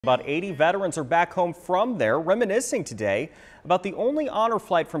About 80 veterans are back home from there, reminiscing today about the only honor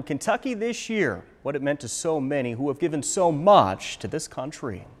flight from Kentucky this year, what it meant to so many who have given so much to this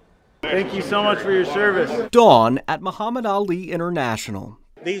country. Thank you so much for your service. Dawn at Muhammad Ali International.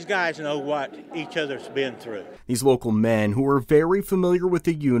 These guys know what each other's been through. These local men who are very familiar with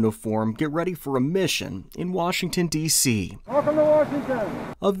the uniform get ready for a mission in Washington, D.C. Welcome to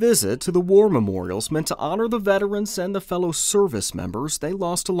Washington. A visit to the war memorials meant to honor the veterans and the fellow service members they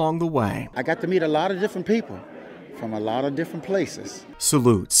lost along the way. I got to meet a lot of different people from a lot of different places.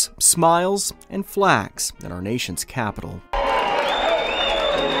 Salutes, smiles, and flags in our nation's capital.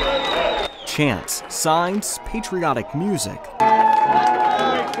 Chants, signs, patriotic music,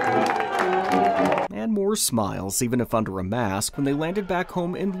 and more smiles, even if under a mask, when they landed back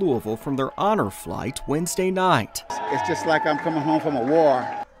home in Louisville from their honor flight Wednesday night. It's just like I'm coming home from a war.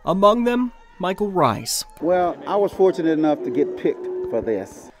 Among them, Michael Rice. Well, I was fortunate enough to get picked for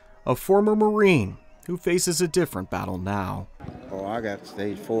this. A former Marine who faces a different battle now. Oh, I got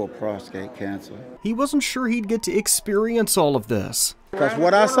stage 4 prostate cancer. He wasn't sure he'd get to experience all of this. Because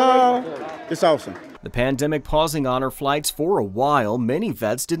what I saw, it's awesome. The pandemic pausing honor flights for a while, many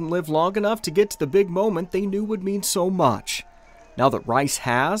vets didn't live long enough to get to the big moment they knew would mean so much. Now that Rice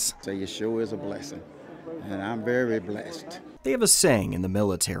has, So it sure is a blessing, and I'm very blessed. they have a saying in the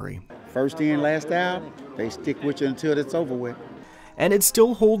military. First in, last out, they stick with you until it's over with. And it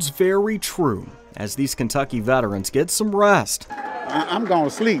still holds very true as these Kentucky veterans get some rest. I'm going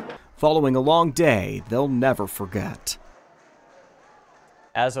to sleep. Following a long day they'll never forget.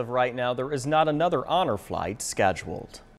 As of right now, there is not another honor flight scheduled.